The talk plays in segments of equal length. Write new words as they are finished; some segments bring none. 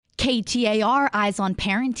KTAR Eyes on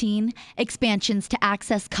Parenting. Expansions to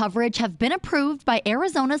access coverage have been approved by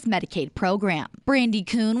Arizona's Medicaid program. Brandy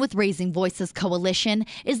Kuhn with Raising Voices Coalition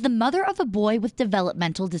is the mother of a boy with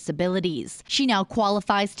developmental disabilities. She now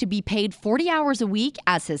qualifies to be paid 40 hours a week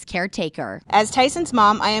as his caretaker. As Tyson's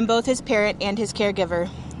mom, I am both his parent and his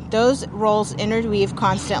caregiver. Those roles interweave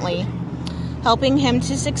constantly. Helping him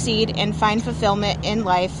to succeed and find fulfillment in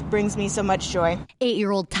life brings me so much joy.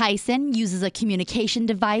 8-year-old Tyson uses a communication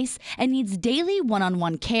device and needs daily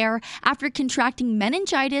one-on-one care after contracting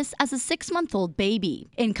meningitis as a 6-month-old baby.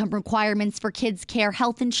 Income requirements for kids' care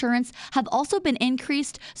health insurance have also been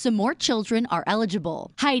increased so more children are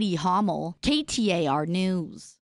eligible. Heidi Hommel, KTAR News.